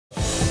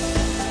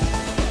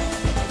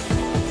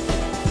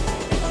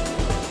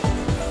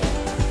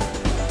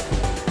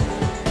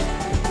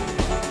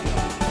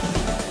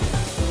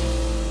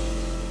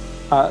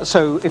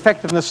So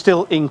effectiveness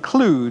still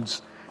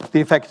includes the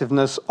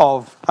effectiveness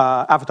of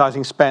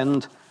advertising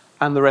spend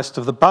and the rest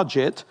of the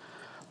budget,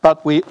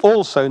 but we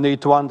also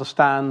need to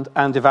understand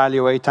and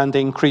evaluate and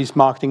increase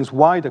marketing's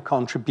wider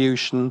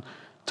contribution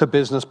to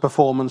business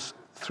performance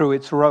through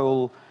its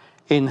role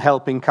in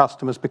helping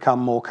customers become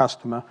more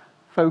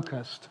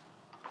customer-focused.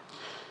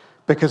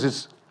 Because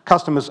it's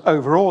customers'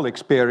 overall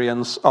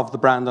experience of the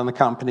brand and the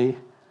company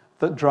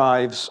that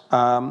drives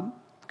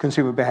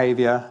consumer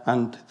behavior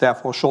and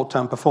therefore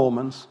short-term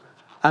performance,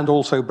 and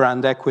also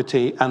brand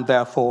equity and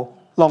therefore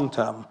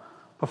long-term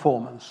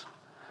performance.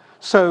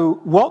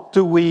 So what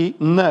do we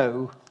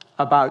know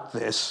about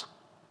this?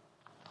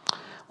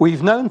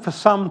 We've known for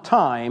some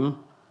time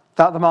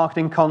that the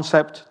marketing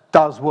concept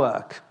does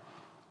work.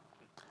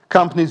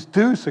 Companies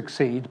do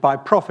succeed by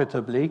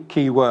profitably,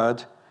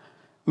 keyword,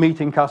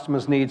 meeting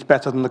customers' needs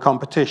better than the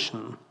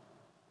competition.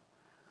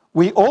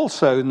 We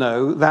also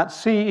know that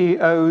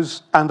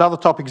CEOs and other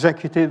top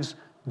executives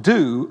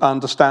do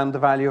understand the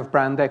value of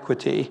brand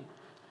equity.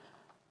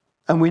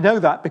 And we know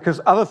that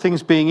because other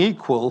things being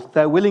equal,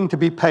 they're willing to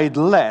be paid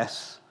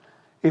less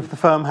if the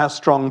firm has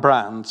strong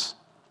brands.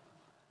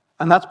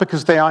 And that's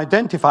because they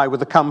identify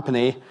with the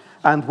company,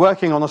 and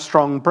working on a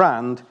strong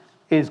brand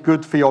is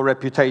good for your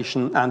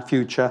reputation and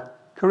future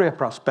career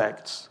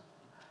prospects.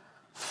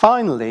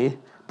 Finally,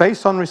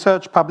 based on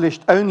research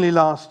published only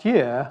last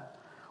year,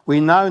 we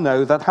now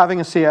know that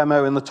having a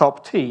CMO in the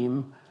top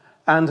team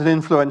and an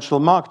influential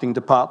marketing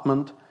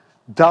department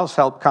does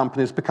help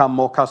companies become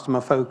more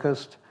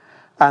customer-focused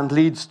and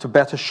leads to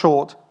better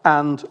short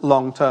and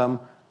long-term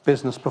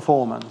business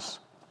performance.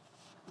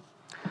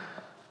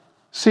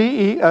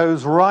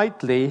 CEOs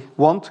rightly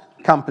want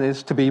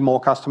companies to be more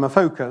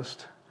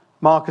customer-focused.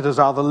 Marketers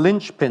are the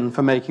linchpin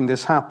for making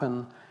this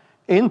happen.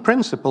 In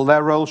principle,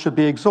 their role should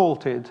be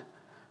exalted.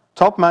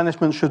 Top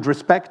management should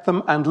respect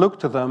them and look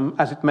to them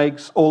as it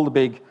makes all the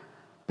big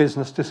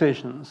business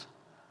decisions.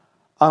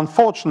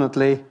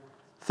 Unfortunately,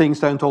 things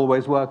don't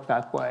always work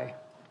that way.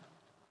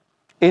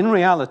 In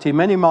reality,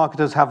 many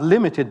marketers have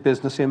limited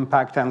business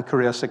impact and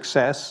career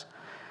success.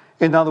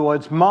 In other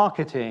words,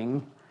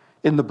 marketing,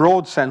 in the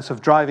broad sense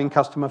of driving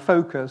customer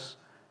focus,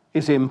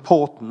 is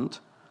important,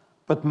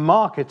 but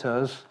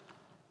marketers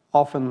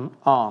often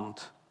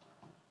aren't.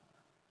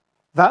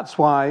 That's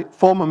why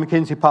former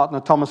McKinsey partner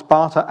Thomas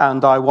Barta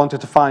and I wanted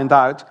to find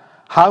out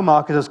how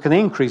marketers can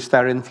increase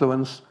their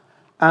influence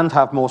and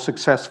have more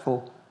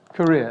successful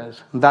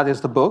careers. And that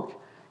is the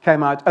book.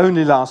 Came out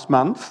only last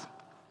month,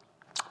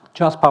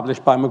 just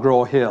published by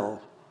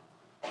McGraw-Hill.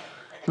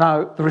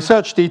 Now, the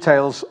research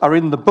details are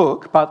in the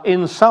book, but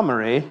in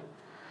summary,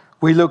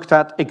 we looked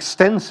at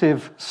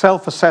extensive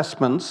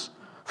self-assessments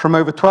from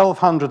over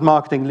 1,200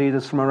 marketing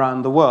leaders from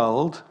around the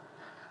world,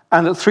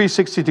 and at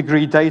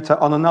 360-degree data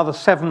on another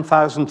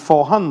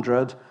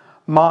 7,400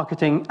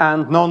 marketing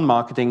and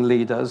non-marketing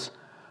leaders,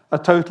 a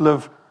total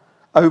of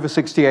over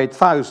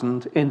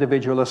 68,000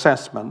 individual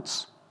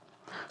assessments.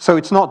 So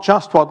it's not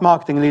just what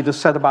marketing leaders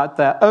said about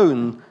their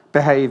own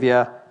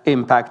behavior,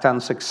 impact,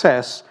 and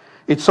success.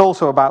 It's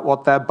also about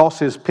what their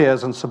bosses,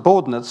 peers, and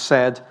subordinates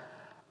said,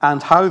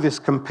 and how this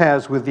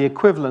compares with the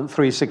equivalent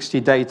 360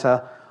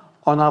 data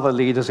on other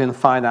leaders in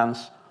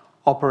finance,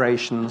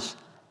 operations,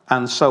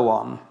 and so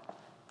on.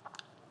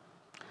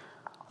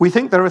 We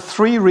think there are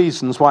three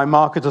reasons why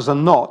marketers are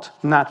not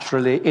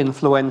naturally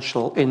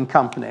influential in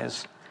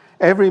companies.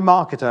 Every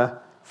marketer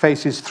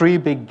faces three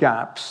big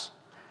gaps.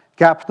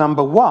 Gap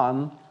number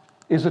one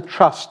is a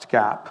trust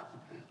gap.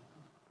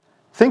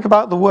 Think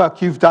about the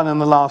work you've done in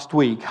the last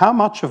week. How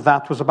much of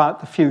that was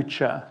about the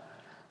future?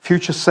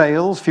 Future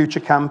sales, future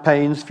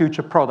campaigns,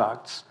 future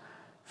products.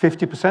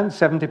 50%,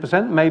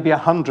 70%, maybe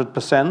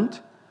 100%.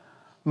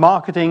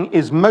 Marketing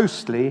is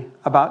mostly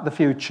about the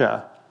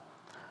future.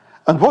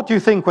 And what do you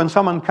think when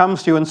someone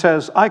comes to you and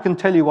says, I can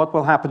tell you what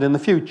will happen in the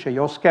future?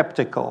 You're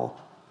skeptical.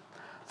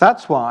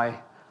 That's why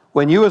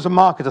when you as a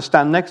marketer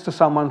stand next to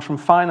someone from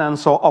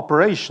finance or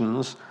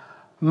operations,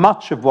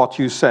 much of what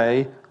you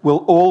say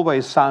will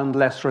always sound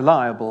less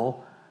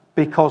reliable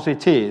because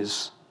it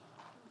is.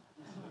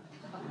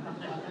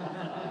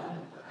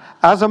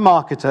 As a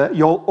marketer,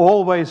 you'll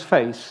always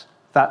face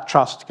that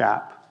trust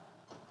gap.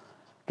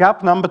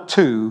 Gap number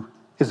two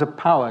is a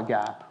power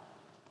gap.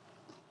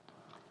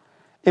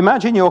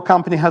 Imagine your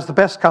company has the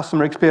best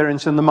customer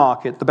experience in the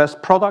market, the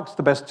best products,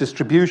 the best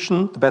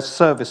distribution, the best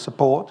service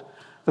support,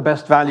 the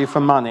best value for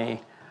money.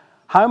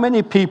 How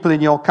many people in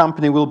your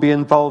company will be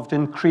involved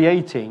in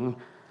creating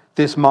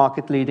this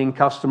market-leading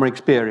customer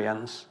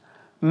experience?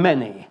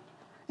 Many.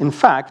 In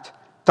fact,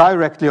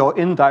 directly or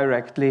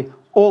indirectly,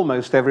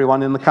 almost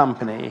everyone in the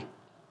company.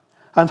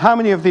 And how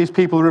many of these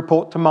people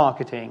report to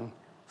marketing?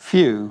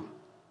 Few.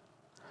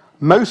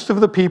 Most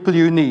of the people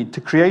you need to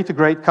create a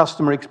great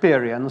customer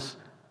experience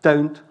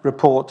don't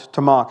report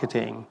to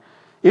marketing.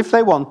 If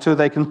they want to,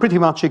 they can pretty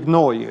much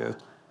ignore you.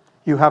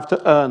 You have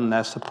to earn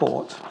their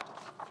support.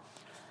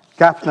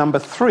 Gap number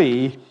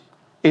three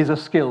is a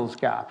skills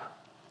gap.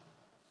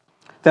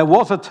 There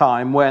was a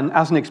time when,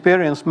 as an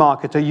experienced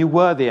marketer, you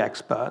were the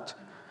expert.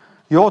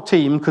 Your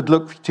team could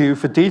look to you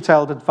for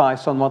detailed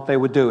advice on what they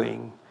were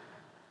doing.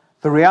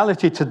 The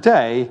reality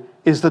today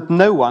is that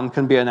no one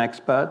can be an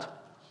expert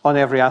on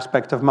every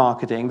aspect of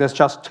marketing. There's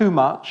just too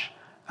much,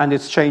 and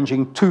it's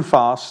changing too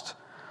fast.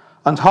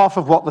 And half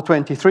of what the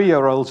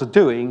 23-year-olds are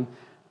doing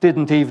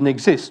didn't even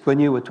exist when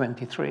you were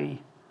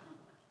 23.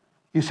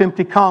 You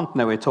simply can't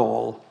know it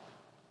all.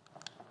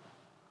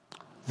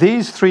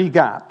 These three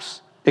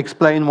gaps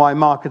explain why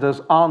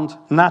marketers aren't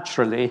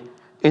naturally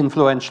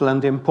influential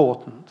and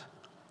important.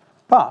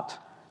 But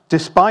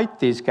despite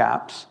these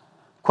gaps,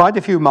 quite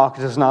a few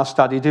marketers in our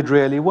study did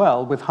really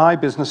well with high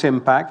business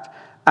impact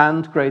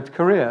and great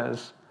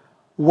careers.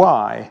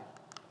 Why?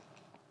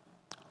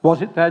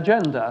 Was it their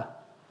gender?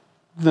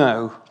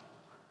 No.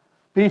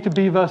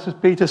 B2B versus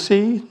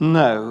B2C?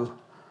 No.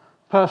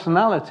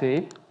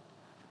 Personality?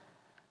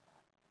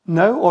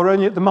 No, or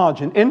only at the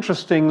margin.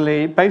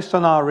 Interestingly, based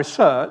on our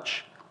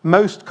research,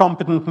 most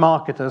competent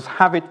marketers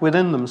have it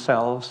within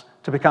themselves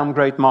to become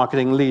great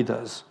marketing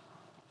leaders.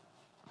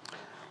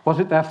 Was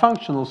it their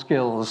functional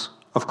skills?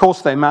 Of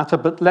course they matter,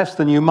 but less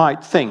than you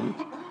might think.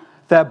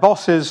 Their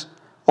bosses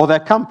or their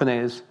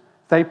companies,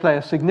 they play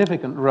a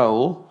significant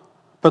role,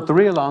 but the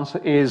real answer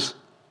is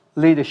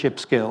leadership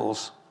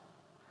skills.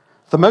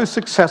 The most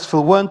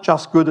successful weren't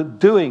just good at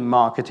doing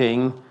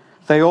marketing,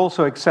 they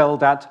also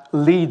excelled at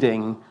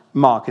leading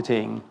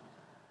marketing.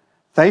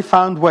 They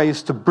found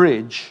ways to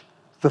bridge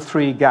the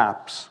three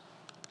gaps.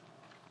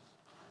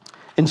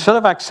 Instead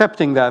of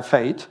accepting their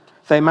fate,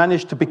 they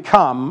managed to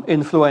become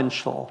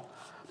influential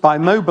by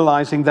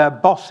mobilizing their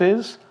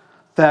bosses,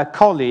 their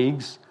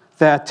colleagues,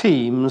 their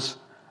teams,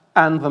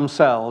 and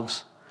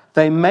themselves.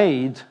 They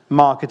made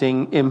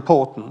marketing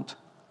important.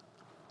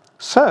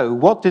 So,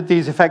 what did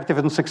these effective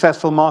and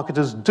successful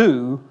marketers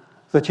do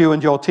that you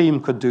and your team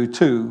could do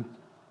too?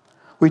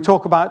 We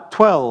talk about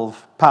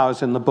 12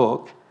 powers in the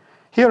book.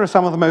 Here are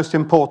some of the most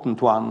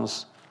important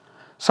ones.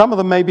 Some of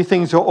them may be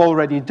things you're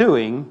already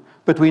doing,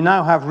 but we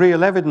now have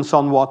real evidence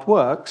on what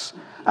works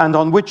and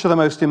on which are the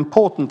most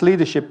important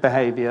leadership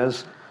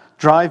behaviors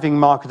driving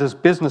marketers'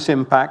 business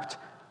impact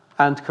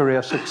and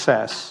career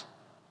success.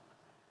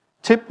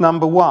 Tip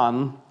number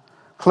 1,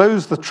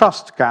 close the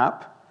trust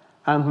gap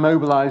and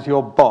mobilize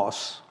your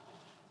boss.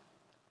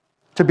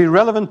 To be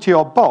relevant to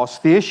your boss,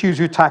 the issues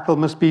you tackle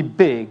must be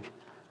big.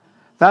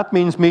 That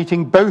means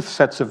meeting both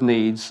sets of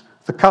needs,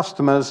 the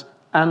customers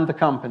and the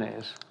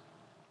companies.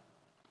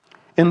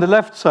 In the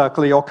left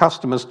circle are your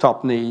customers'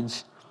 top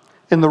needs.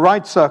 In the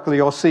right circle are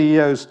your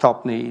CEO's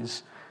top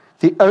needs.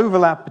 The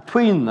overlap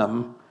between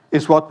them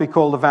is what we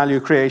call the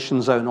value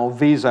creation zone, or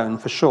V zone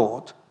for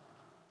short.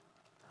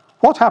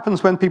 What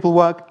happens when people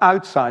work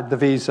outside the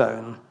V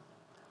zone?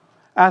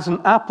 As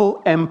an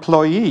Apple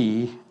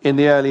employee in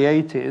the early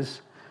 80s,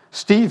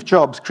 Steve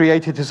Jobs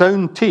created his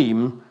own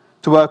team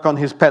to work on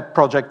his pet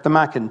project, the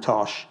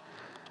Macintosh.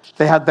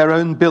 They had their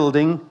own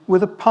building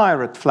with a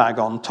pirate flag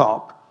on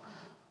top.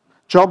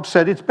 Jobs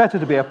said it's better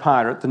to be a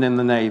pirate than in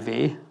the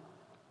Navy.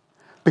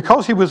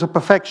 Because he was a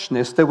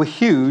perfectionist, there were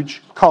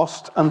huge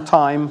cost and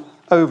time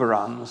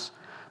overruns.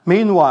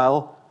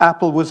 Meanwhile,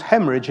 Apple was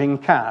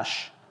hemorrhaging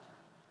cash.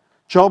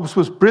 Jobs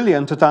was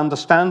brilliant at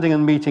understanding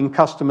and meeting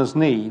customers'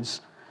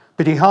 needs,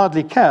 but he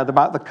hardly cared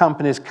about the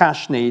company's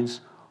cash needs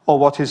or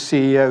what his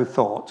CEO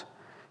thought.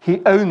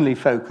 He only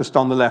focused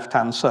on the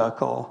left-hand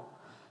circle.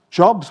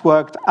 Jobs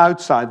worked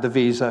outside the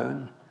V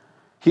zone.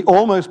 He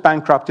almost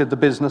bankrupted the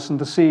business and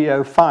the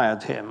CEO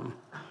fired him.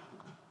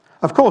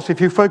 Of course,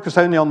 if you focus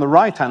only on the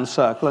right-hand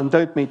circle and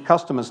don't meet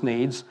customers'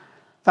 needs,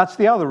 that's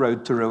the other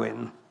road to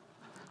ruin.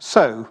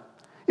 So,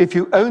 if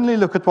you only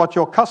look at what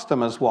your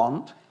customers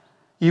want,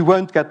 you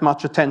won't get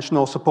much attention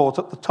or support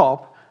at the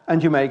top,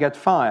 and you may get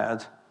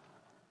fired.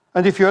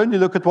 And if you only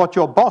look at what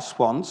your boss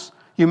wants,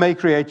 you may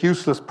create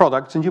useless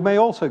products, and you may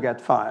also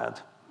get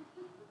fired.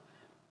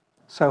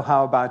 So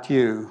how about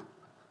you?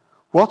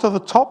 What are the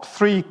top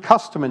 3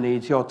 customer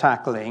needs you're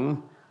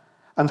tackling,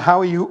 and how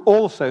are you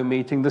also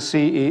meeting the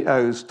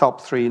CEO's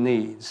top 3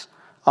 needs?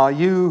 Are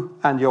you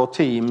and your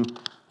team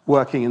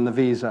working in the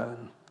V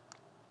zone?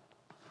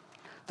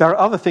 There are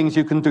other things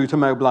you can do to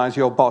mobilize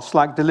your boss,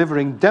 like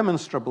delivering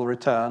demonstrable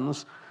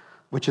returns,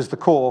 which is the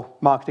core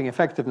marketing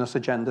effectiveness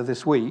agenda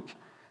this week,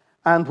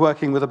 and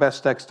working with the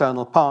best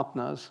external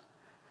partners.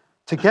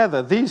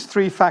 Together, these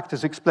 3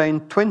 factors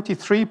explain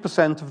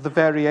 23% of the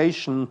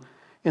variation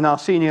in our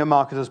senior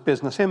marketers'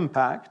 business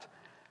impact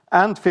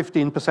and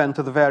 15%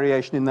 of the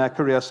variation in their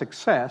career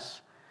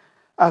success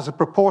as a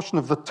proportion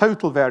of the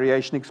total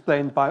variation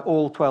explained by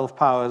all 12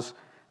 powers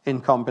in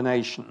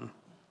combination.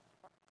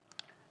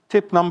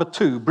 Tip number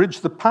 2,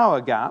 bridge the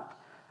power gap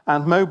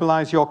and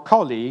mobilize your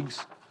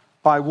colleagues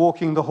by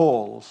walking the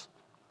halls.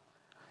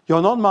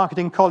 Your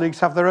non-marketing colleagues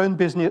have their own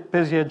busy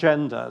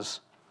agendas.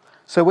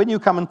 So when you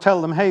come and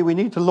tell them, hey, we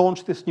need to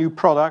launch this new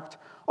product,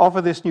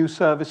 offer this new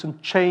service,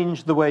 and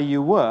change the way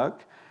you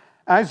work,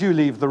 as you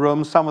leave the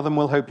room, some of them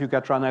will hope you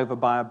get run over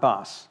by a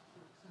bus.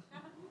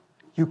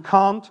 You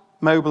can't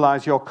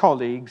mobilize your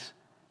colleagues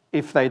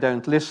if they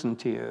don't listen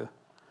to you.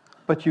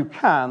 But you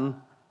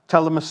can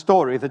tell them a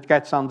story that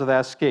gets under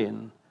their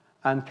skin.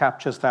 and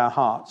captures their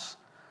hearts.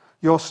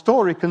 Your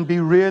story can be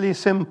really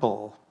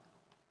simple.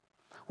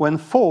 When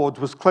Ford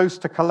was close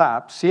to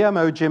collapse,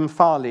 CMO Jim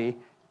Farley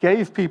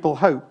gave people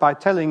hope by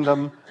telling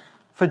them,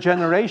 for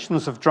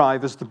generations of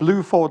drivers, the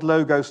blue Ford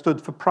logo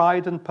stood for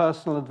pride and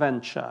personal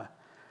adventure.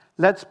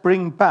 Let's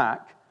bring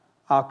back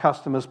our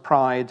customers'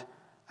 pride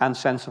and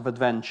sense of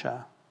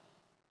adventure.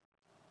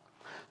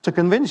 To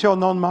convince your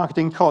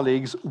non-marketing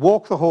colleagues,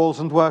 walk the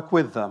halls and work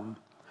with them.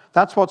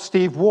 That's what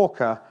Steve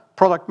Walker,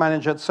 product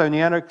manager at Sony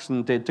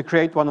Ericsson, did to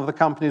create one of the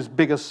company's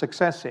biggest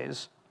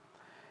successes.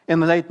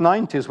 In the late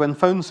 90s, when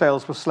phone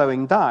sales were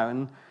slowing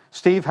down,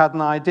 Steve had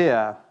an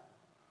idea.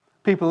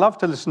 People love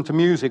to listen to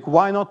music.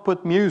 Why not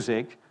put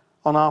music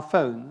on our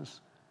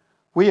phones?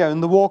 We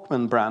own the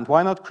Walkman brand.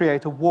 Why not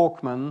create a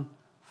Walkman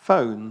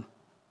phone?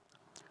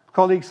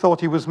 Colleagues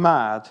thought he was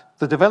mad.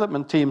 The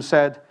development team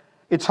said,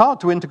 it's hard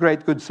to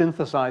integrate good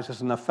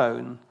synthesizers in a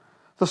phone.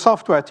 The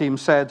software team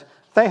said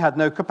they had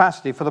no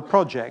capacity for the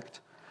project.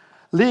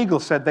 Legal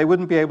said they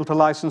wouldn't be able to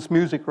license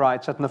music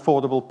rights at an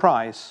affordable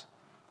price.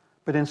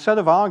 But instead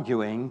of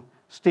arguing,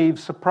 Steve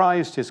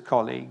surprised his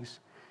colleagues.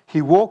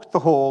 He walked the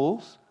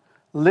halls,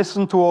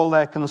 listened to all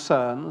their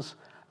concerns,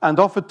 and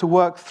offered to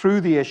work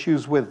through the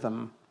issues with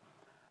them.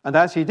 And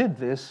as he did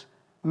this,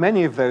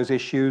 many of those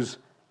issues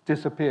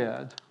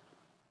disappeared.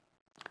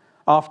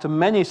 After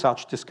many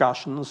such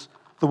discussions,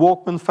 the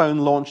Walkman phone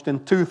launched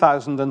in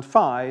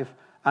 2005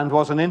 and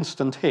was an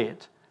instant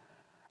hit.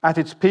 At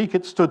its peak,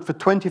 it stood for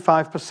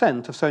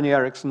 25% of Sony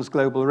Ericsson's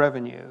global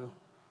revenue.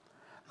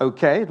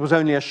 Okay, it was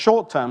only a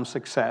short-term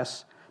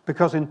success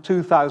because in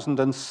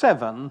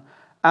 2007,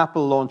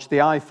 Apple launched the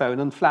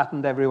iPhone and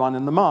flattened everyone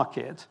in the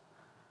market.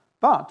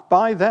 But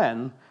by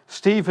then,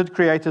 Steve had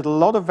created a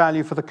lot of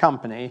value for the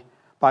company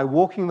by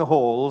walking the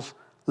halls,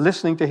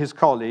 listening to his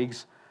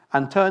colleagues,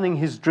 and turning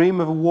his dream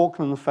of a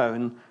Walkman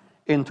phone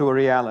into a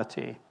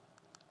reality.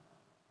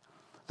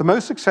 The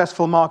most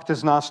successful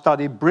marketers in our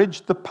study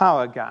bridged the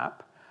power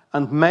gap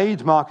and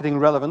made marketing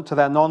relevant to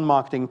their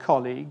non-marketing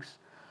colleagues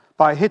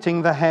by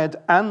hitting the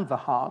head and the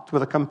heart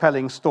with a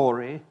compelling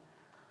story,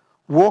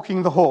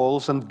 walking the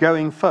halls and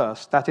going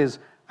first, that is,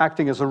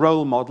 acting as a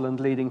role model and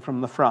leading from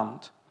the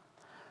front.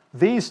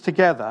 These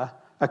together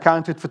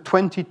accounted for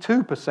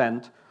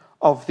 22%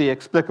 of the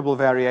explicable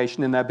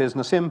variation in their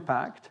business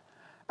impact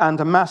and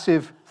a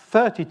massive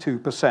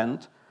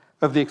 32%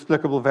 of the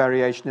explicable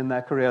variation in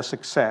their career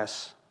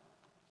success.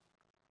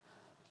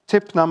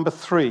 Tip number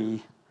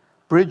 3,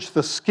 bridge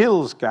the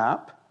skills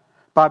gap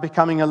by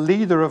becoming a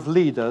leader of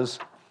leaders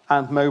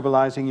and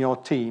mobilizing your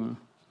team.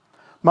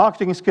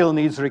 Marketing skill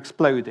needs are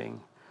exploding.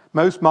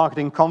 Most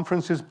marketing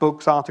conferences,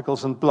 books,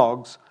 articles, and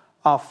blogs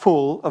are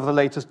full of the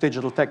latest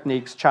digital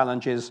techniques,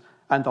 challenges,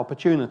 and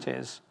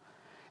opportunities.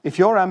 If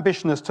your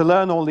ambition is to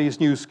learn all these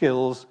new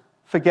skills,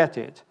 forget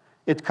it.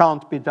 It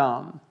can't be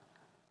done.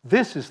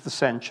 This is the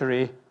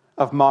century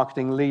of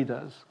marketing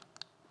leaders.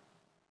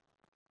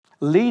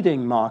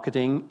 Leading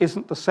marketing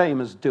isn't the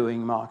same as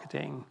doing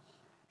marketing.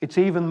 It's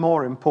even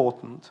more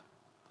important.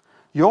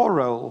 Your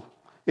role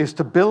is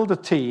to build a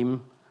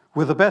team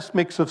with the best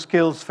mix of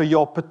skills for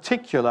your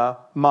particular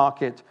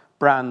market,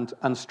 brand,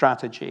 and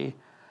strategy,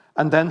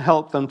 and then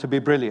help them to be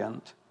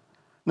brilliant.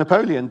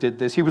 Napoleon did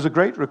this. He was a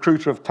great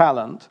recruiter of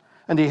talent,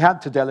 and he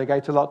had to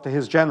delegate a lot to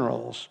his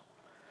generals.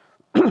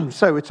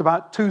 So it's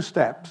about 2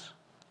 steps.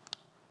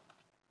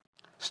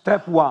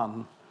 Step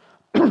 1,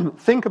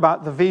 think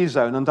about the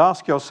V-zone and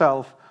ask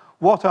yourself,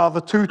 what are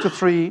the 2 to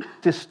 3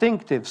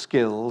 distinctive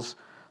skills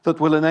that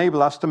will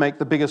enable us to make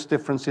the biggest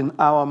difference in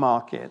our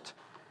market?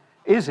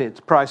 Is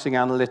it pricing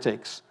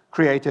analytics,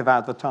 creative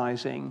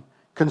advertising,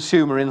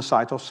 consumer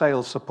insight, or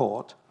sales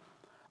support?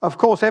 Of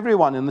course,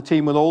 everyone in the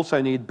team will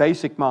also need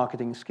basic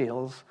marketing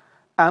skills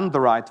and the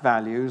right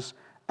values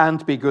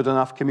and be good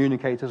enough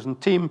communicators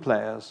and team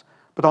players.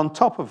 But on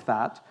top of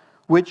that,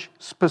 which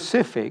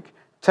specific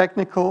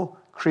technical,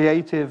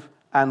 creative,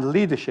 and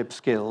leadership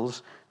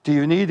skills do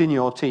you need in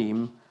your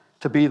team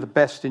to be the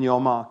best in your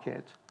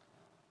market?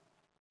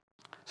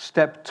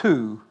 Step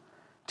 2,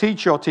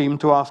 teach your team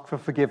to ask for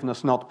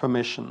forgiveness, not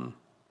permission.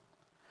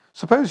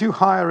 Suppose you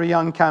hire a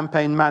young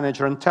campaign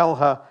manager and tell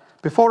her,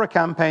 before a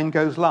campaign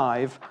goes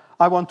live,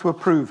 I want to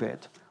approve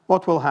it.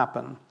 What will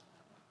happen?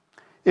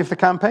 If the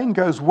campaign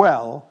goes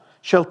well,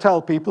 she'll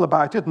tell people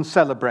about it and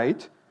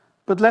celebrate,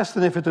 but less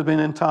than if it had been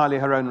entirely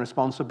her own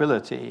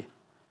responsibility.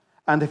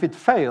 And if it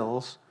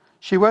fails,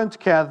 she won't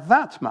care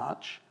that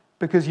much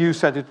because you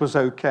said it was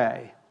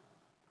okay.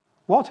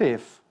 What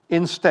if,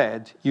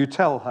 instead, you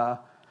tell her,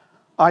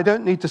 I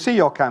don't need to see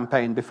your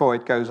campaign before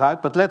it goes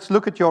out, but let's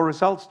look at your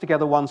results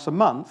together once a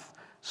month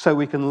so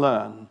we can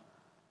learn.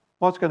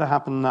 What's going to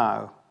happen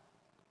now?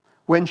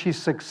 When she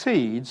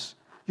succeeds,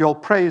 you'll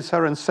praise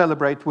her and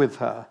celebrate with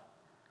her.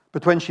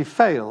 But when she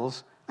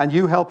fails, and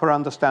you help her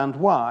understand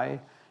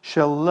why,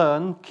 she'll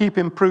learn, keep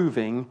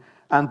improving,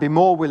 and be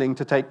more willing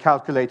to take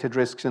calculated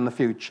risks in the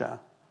future.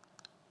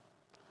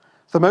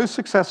 The most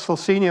successful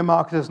senior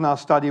marketers in our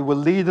study were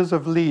leaders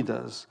of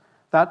leaders.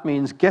 That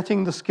means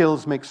getting the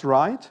skills mix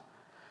right,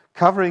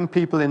 covering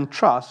people in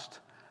trust,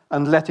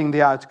 and letting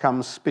the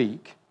outcomes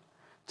speak.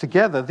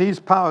 Together, these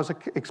powers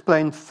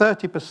explain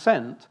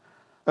 30%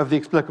 of the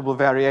explicable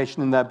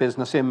variation in their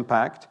business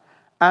impact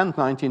and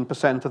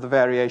 19% of the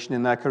variation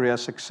in their career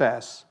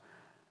success.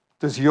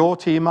 Does your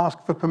team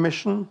ask for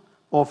permission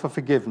or for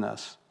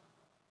forgiveness?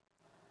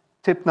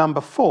 Tip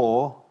number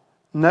 4,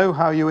 know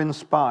how you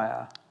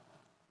inspire.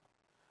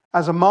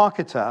 As a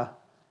marketer,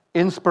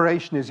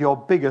 inspiration is your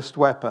biggest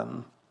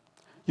weapon.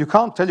 You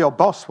can't tell your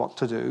boss what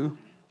to do.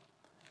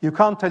 You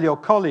can't tell your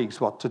colleagues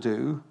what to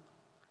do.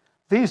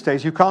 These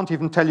days, you can't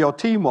even tell your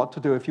team what to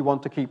do if you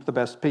want to keep the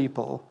best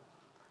people.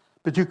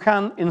 But you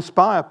can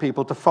inspire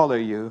people to follow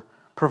you,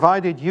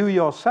 provided you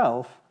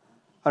yourself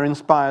are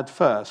inspired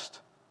first.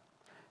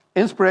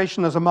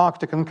 Inspiration as a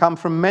marketer can come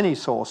from many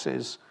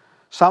sources.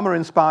 Some are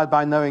inspired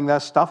by knowing their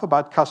stuff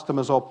about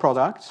customers or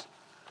products,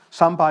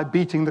 some by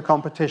beating the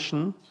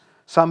competition,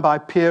 some by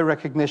peer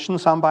recognition,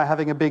 some by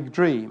having a big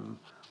dream.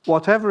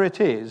 Whatever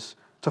it is,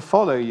 to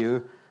follow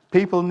you,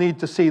 people need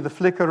to see the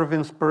flicker of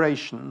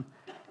inspiration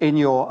in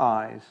your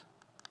eyes.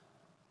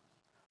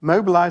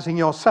 Mobilizing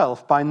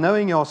yourself by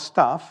knowing your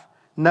stuff,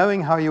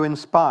 knowing how you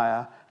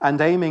inspire,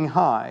 and aiming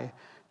high,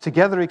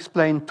 together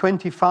explain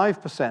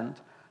 25%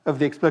 of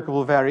the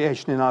explicable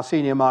variation in our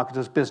senior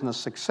marketers' business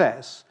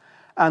success,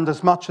 and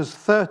as much as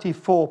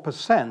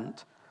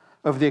 34%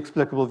 of the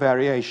explicable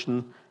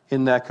variation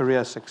in their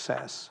career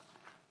success.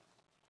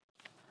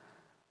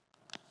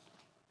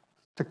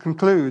 To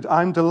conclude,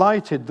 I'm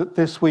delighted that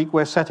this week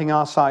we're setting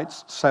our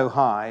sights so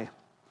high.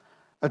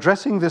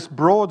 Addressing this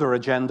broader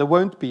agenda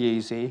won't be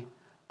easy,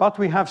 but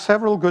we have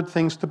several good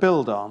things to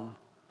build on.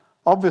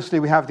 Obviously,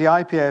 we have the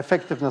IPA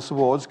Effectiveness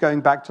Awards going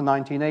back to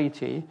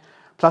 1980,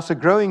 plus a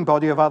growing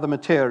body of other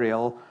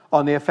material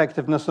on the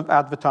effectiveness of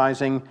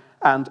advertising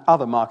and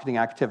other marketing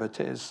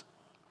activities.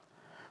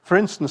 For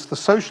instance, the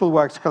social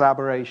works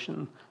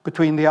collaboration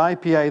between the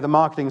IPA, the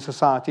Marketing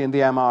Society, and the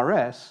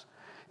MRS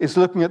is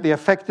looking at the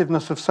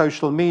effectiveness of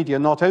social media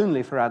not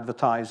only for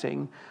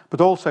advertising, but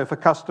also for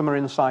customer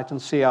insight and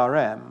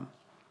CRM.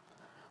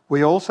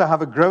 We also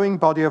have a growing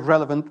body of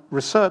relevant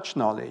research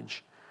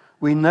knowledge.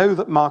 We know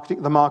that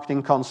the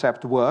marketing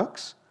concept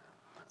works,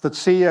 that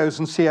CEOs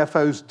and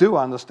CFOs do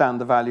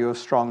understand the value of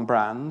strong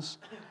brands,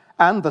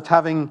 and that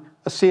having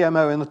a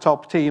CMO in the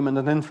top team and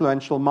an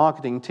influential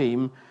marketing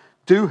team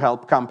do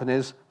help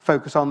companies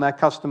focus on their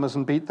customers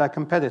and beat their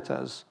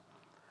competitors.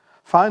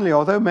 Finally,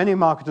 although many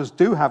marketers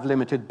do have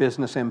limited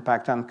business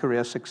impact and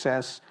career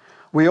success,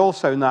 we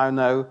also now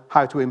know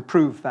how to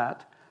improve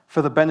that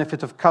for the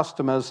benefit of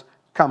customers,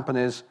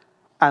 companies,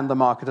 and the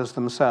marketers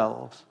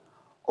themselves.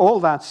 All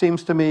that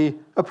seems to me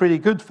a pretty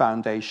good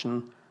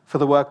foundation for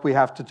the work we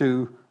have to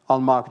do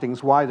on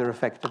marketing's wider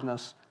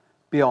effectiveness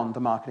beyond the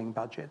marketing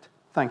budget.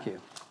 Thank you.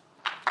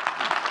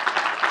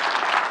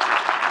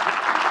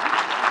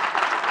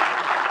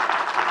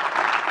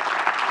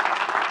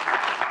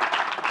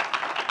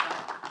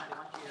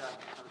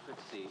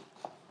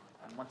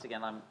 Once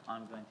again, I'm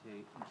going to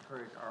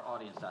encourage our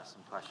audience to ask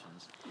some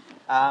questions.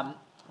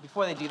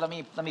 Before they do, let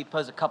me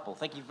pose a couple.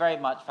 Thank you very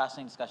much.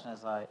 Fascinating discussion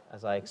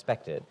as I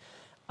expected.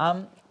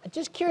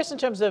 Just curious in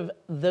terms of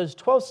those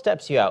 12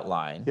 steps you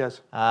outlined.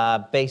 Yes.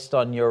 Based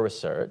on your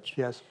research.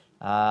 Yes.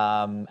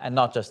 And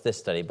not just this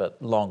study, but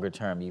longer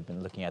term. You've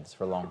been looking at this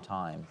for a long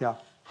time. Yeah.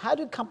 How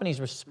do companies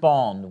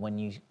respond when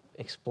you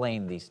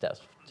explain these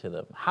steps to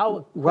them?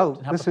 How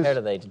prepared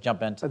are they to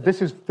jump into this?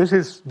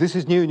 This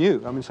is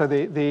new. I mean, so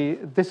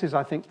this is,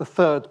 I think, the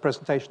third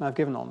presentation I've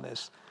given on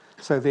this.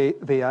 So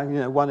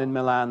one in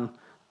Milan,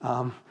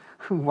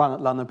 one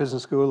at London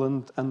Business School,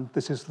 and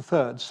this is the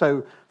third.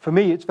 So for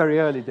me, it's very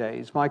early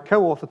days. My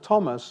co-author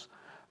Thomas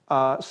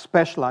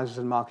specializes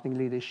in marketing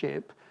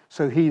leadership,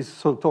 so he's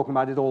sort of talking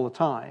about it all the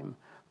time.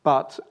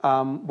 But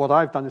what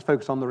I've done is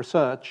focus on the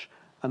research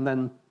and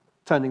then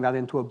turning that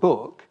into a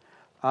book.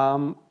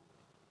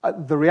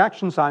 The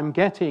reactions I'm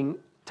getting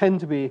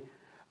tend to be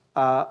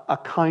a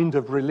kind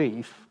of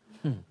relief.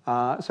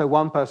 So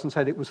one person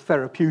said it was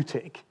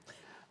therapeutic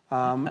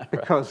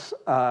because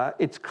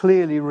it's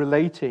clearly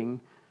relating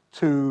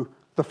to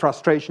the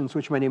frustrations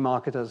which many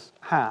marketers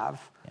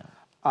have.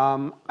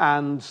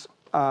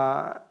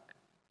 Yeah.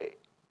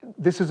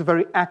 This is a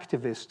very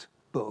activist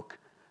book.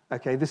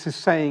 Okay, this is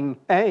saying,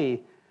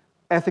 A,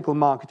 ethical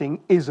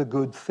marketing is a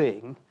good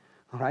thing,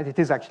 right? It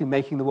is actually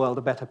making the world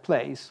a better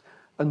place.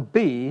 And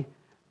B,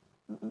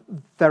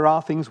 there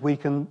are things we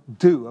can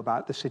do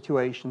about the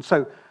situation.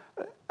 So,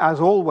 as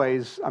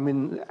always, I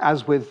mean,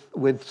 as with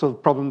sort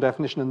of problem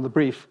definition in the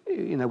brief,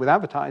 with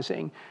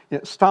advertising,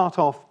 start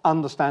off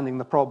understanding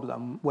the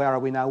problem. Where are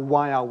we now?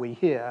 Why are we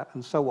here?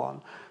 And so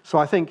on. So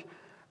I think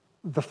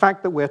the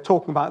fact that we're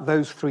talking about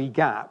those three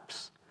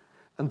gaps,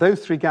 and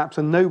those three gaps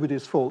are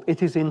nobody's fault.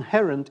 It is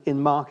inherent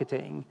in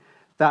marketing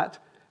that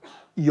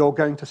you're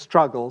going to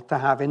struggle to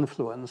have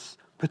influence,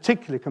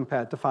 particularly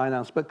compared to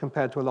finance, but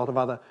compared to a lot of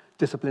other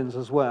disciplines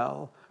as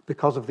well,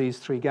 because of these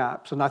three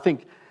gaps. And I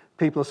think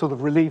people are sort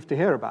of relieved to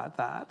hear about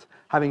that.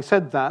 Having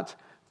said that,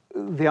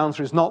 the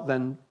answer is not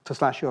then to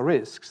slash your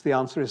risks. The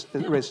answer is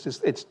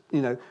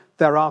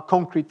there are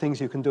concrete things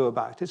you can do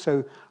about it.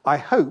 So I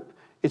hope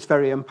it's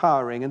very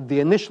empowering. And the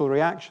initial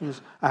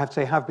reactions, I have to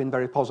say, have been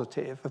very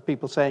positive, of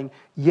people saying,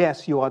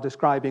 yes, you are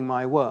describing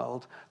my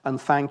world, and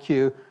thank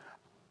you.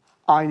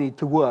 I need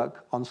to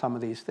work on some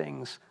of these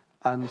things.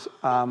 And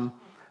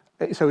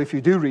so if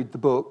you do read the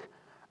book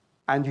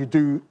and you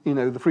do,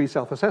 the free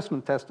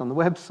self-assessment test on the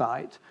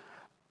website,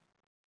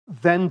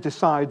 then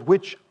decide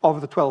which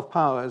of the 12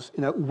 powers,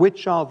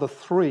 which are the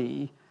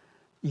 3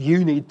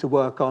 you need to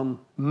work on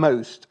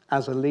most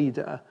as a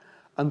leader.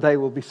 And they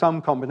will be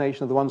some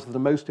combination of the ones that are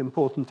most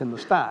important in the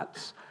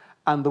stats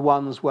and the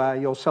ones where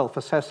your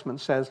self-assessment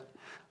says,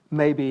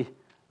 maybe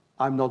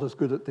I'm not as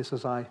good at this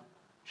as I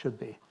should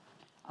be.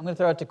 I'm going to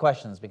throw out 2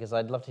 questions because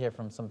I'd love to hear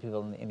from some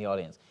people in the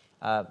audience.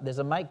 There's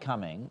a mic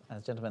coming, and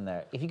a gentleman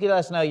there. If you could let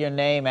us know your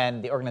name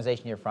and the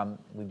organization you're from,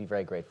 we'd be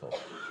very grateful.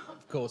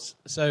 Of course.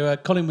 So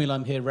Colin Wheeler,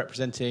 I'm here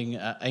representing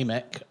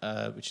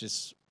AMEC, which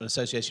is an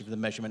association for the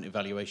measurement and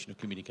evaluation of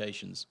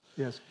communications.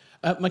 Yes.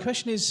 My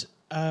question is,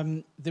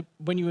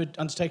 when you were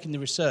undertaking the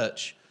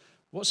research,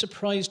 what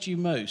surprised you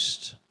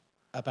most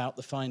about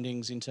the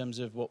findings in terms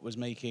of what was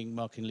making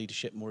marketing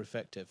leadership more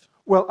effective?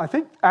 Well, I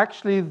think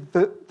actually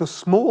the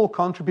small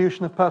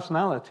contribution of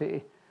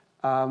personality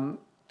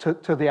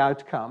to the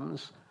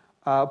outcomes,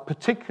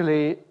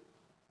 particularly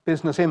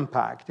business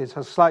impact, it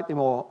has slightly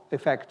more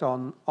effect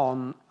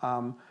on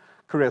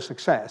career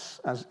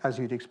success, as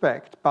you'd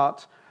expect.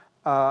 But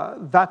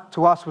that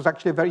to us was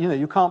actually very,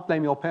 you can't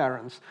blame your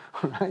parents,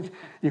 right?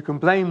 You can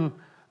blame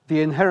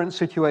the inherent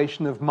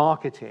situation of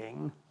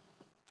marketing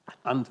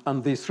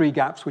and these 3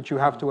 gaps which you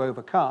have to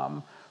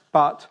overcome.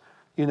 But,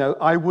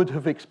 I would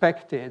have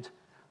expected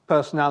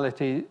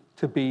personality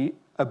to be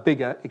a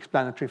bigger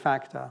explanatory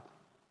factor.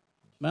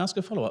 May I ask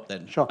a follow-up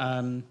then? Sure.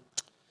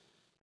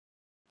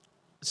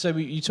 So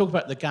you talk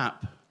about the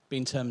gap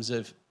in terms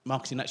of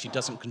marketing actually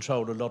doesn't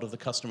control a lot of the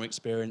customer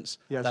experience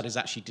that is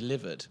actually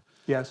delivered.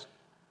 Yes.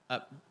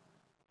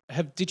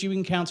 Did you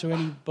encounter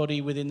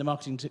anybody within the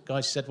marketing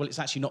guys who said, well, it's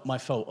actually not my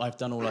fault, I've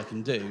done all I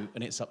can do,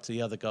 and it's up to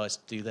the other guys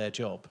to do their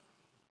job?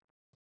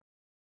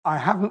 I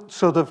haven't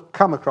sort of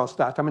come across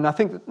that. I mean, I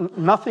think that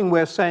nothing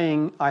we're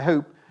saying, I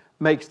hope,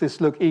 makes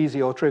this look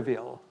easy or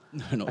trivial.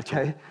 No, not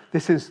okay? at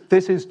all.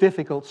 This is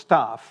difficult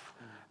stuff.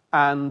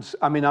 And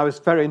I mean, I was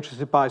very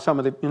interested by some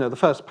of the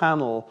first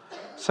panel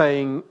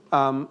saying,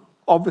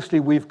 obviously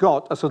we've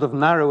got a sort of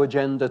narrow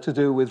agenda to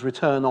do with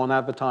return on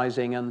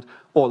advertising and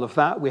all of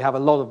that. We have a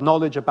lot of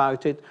knowledge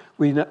about it.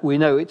 We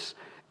know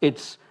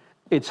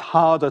it's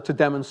harder to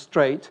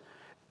demonstrate.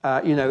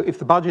 If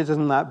the budget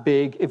isn't that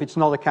big, if it's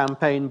not a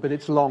campaign but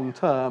it's long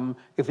term,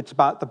 if it's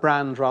about the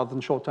brand rather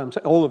than short term, so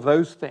all of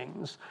those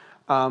things.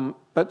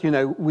 But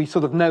we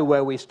sort of know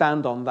where we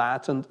stand on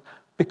that, and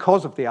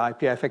because of the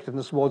IPA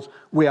effectiveness awards,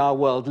 we are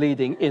world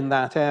leading in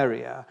that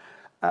area.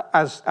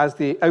 As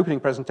the opening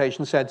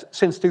presentation said,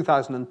 since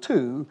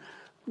 2002,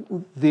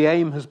 the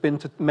aim has been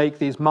to make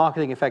these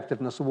marketing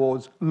effectiveness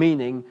awards,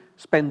 meaning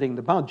spending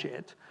the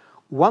budget.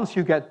 Once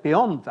you get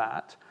beyond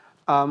that,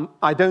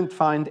 I don't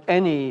find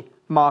any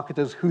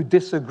marketers who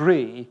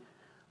disagree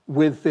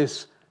with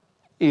this,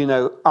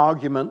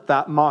 argument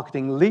that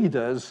marketing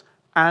leaders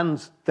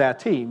and their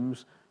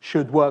teams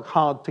should work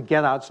hard to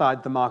get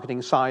outside the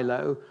marketing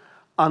silo,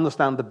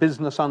 understand the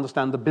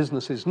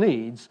business's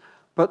needs,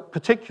 but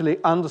particularly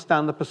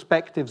understand the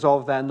perspectives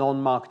of their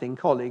non-marketing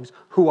colleagues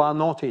who are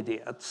not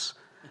idiots,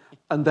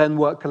 and then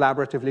work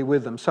collaboratively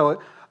with them.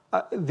 So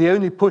the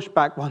only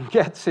pushback one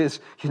gets is,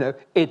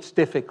 it's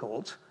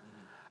difficult.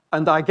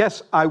 And I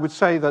guess I would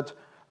say that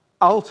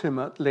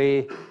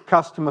ultimately,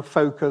 customer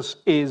focus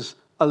is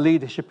a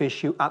leadership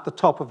issue at the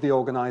top of the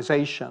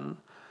organization.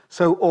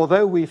 So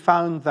although we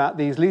found that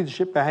these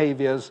leadership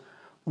behaviors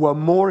were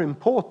more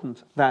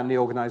important than the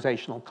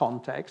organizational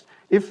context,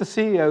 if the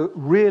CEO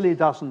really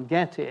doesn't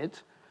get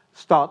it,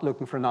 start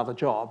looking for another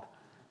job,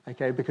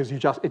 okay? Because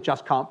it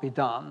just can't be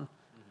done,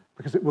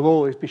 because it will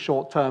always be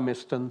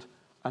short-termist and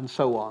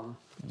so on.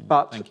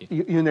 But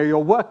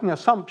your working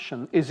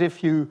assumption is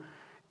if you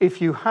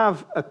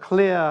have a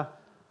clear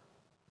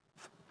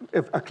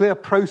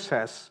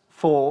process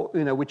for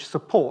which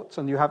supports,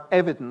 and you have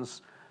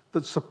evidence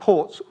that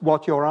supports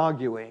what you're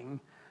arguing,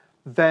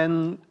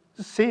 then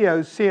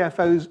CEOs,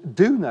 CFOs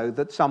do know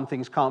that some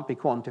things can't be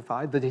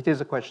quantified, that it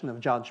is a question of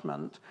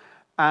judgment,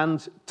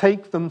 and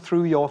take them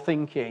through your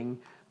thinking.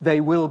 They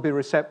will be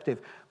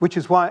receptive, which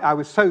is why I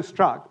was so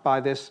struck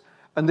by this,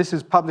 and this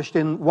is published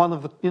in one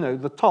of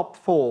the top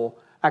 4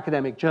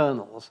 academic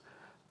journals.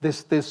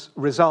 This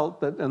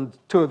result, and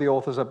 2 of the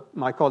authors are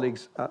my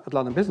colleagues at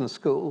London Business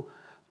School,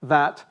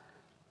 that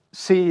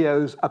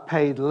CEOs are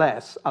paid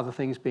less, other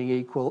things being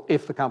equal,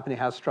 if the company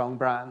has strong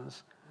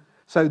brands.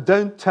 So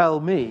don't tell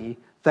me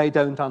they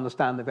don't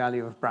understand the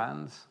value of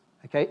brands.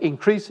 Okay?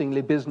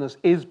 Increasingly, business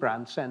is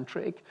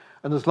brand-centric,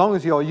 and as long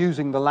as you're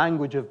using the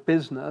language of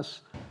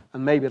business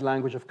and maybe the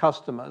language of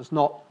customers,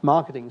 not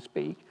marketing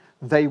speak,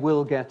 they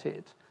will get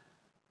it.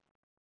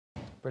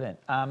 Brilliant.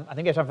 I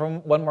think we have time for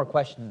one more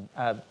question.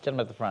 Gentleman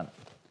at the front.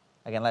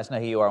 Again, let us know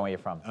who you are and where you're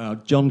from.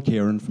 John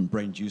Kieran from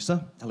Brain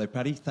Juicer. Hello,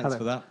 Paddy. Thanks Hello.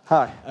 for that.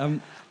 Hi.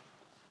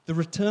 The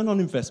return on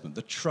investment,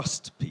 the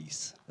trust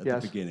piece at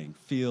Yes. the beginning,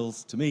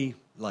 feels to me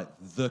like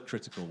the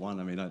critical one.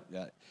 I mean,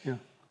 Yeah.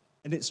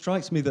 and it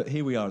strikes me that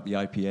here we are at the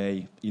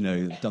IPA,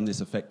 done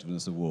this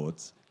effectiveness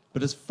awards.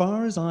 But as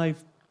far as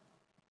I've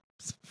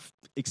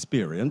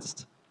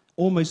experienced,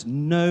 almost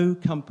no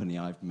company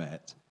I've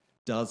met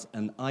does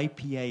an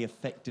IPA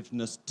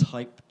effectiveness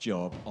type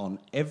job on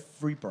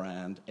every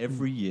brand,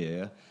 every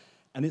year.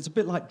 And it's a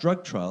bit like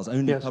drug trials,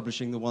 only Yes.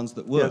 publishing the ones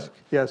that work.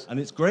 Yes. And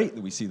it's great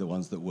that we see the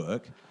ones that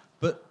work,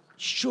 but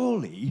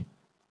surely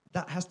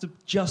that has to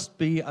just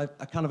be a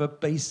kind of a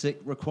basic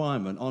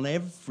requirement on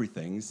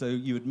everything, so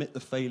you admit the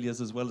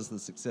failures as well as the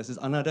successes.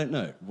 And I don't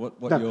know what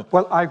No, your...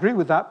 well, I agree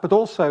with that, but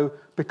also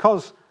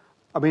because,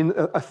 I mean,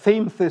 a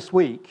theme this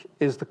week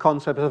is the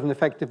concept of an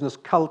effectiveness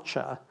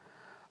culture.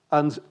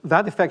 And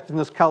that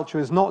effectiveness culture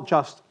is not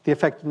just the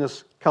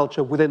effectiveness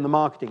culture within the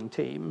marketing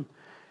team.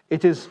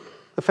 It is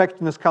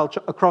effectiveness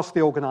culture across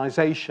the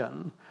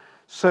organization.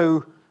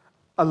 So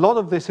a lot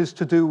of this is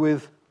to do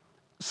with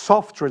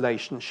soft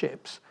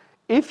relationships.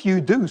 If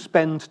you do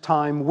spend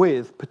time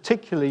with,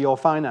 particularly your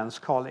finance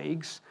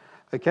colleagues,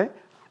 okay,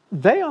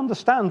 they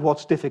understand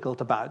what's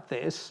difficult about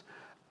this,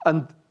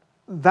 and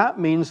that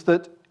means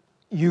that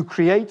you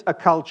create a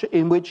culture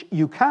in which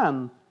you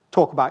can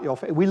talk about your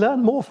failure. We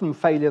learn more from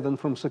failure than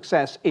from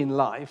success in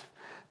life,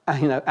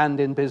 and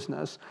in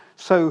business.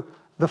 So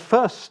the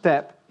first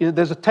step,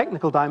 there's a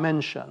technical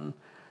dimension,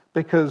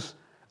 because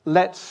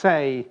let's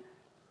say,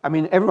 I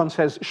mean, everyone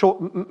says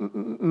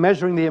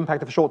measuring the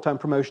impact of a short-term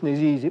promotion is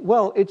easy.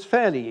 Well, it's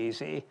fairly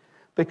easy,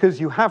 because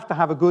you have to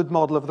have a good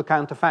model of the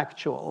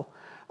counterfactual,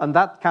 and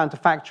that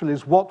counterfactual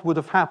is what would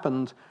have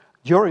happened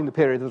during the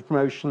period of the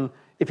promotion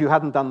if you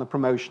hadn't done the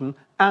promotion,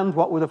 and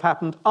what would have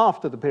happened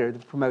after the period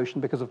of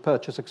promotion because of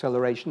purchase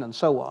acceleration and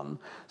so on.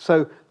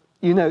 So,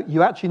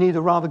 you actually need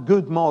a rather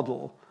good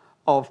model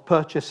of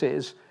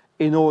purchases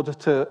in order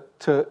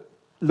to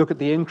look at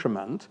the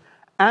increment,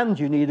 and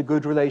you need a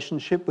good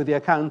relationship with the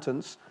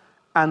accountants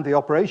and the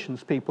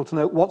operations people to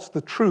know what's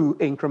the true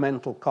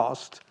incremental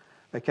cost.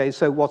 Okay,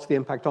 so what's the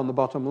impact on the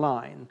bottom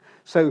line?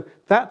 So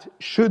that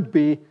should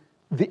be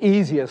the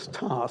easiest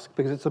task,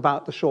 because it's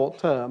about the short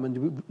term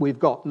and we've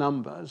got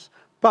numbers.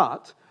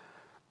 But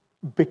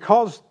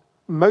because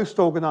most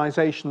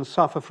organizations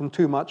suffer from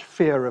too much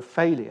fear of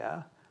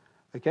failure,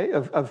 okay,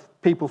 of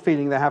people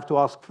feeling they have to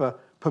ask for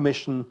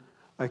permission,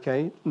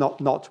 okay,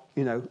 not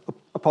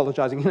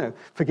apologizing,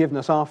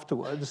 forgiveness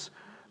afterwards,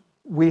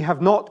 we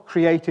have not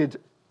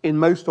created in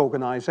most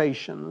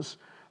organizations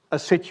a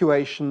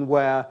situation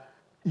where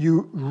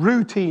you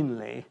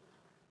routinely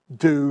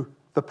do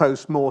the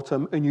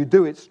post-mortem and you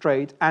do it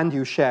straight and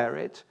you share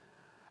it,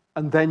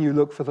 and then you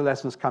look for the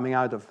lessons coming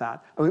out of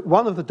that. I mean,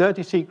 one of the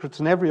dirty secrets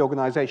in every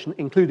organization,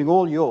 including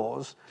all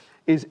yours,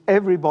 is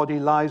everybody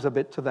lies a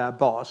bit to their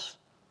boss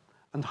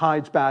and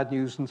hides bad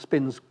news and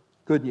spins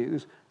good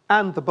news,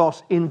 and the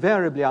boss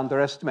invariably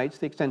underestimates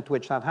the extent to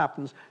which that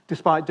happens,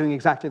 despite doing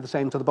exactly the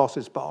same to the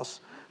boss's boss.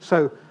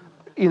 So,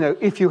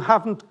 if you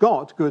haven't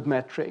got good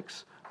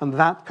metrics and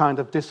that kind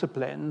of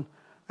discipline,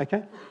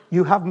 okay,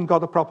 you haven't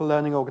got a proper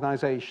learning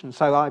organization.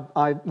 So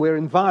we're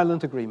in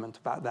violent agreement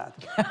about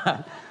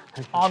that.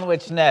 On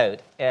which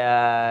note,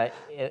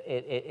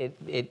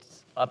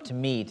 it's up to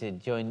me to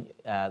join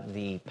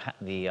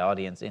the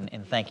audience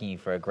in thanking you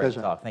for a great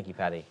Pleasure. talk. Thank you,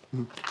 Paddy.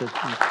 Good.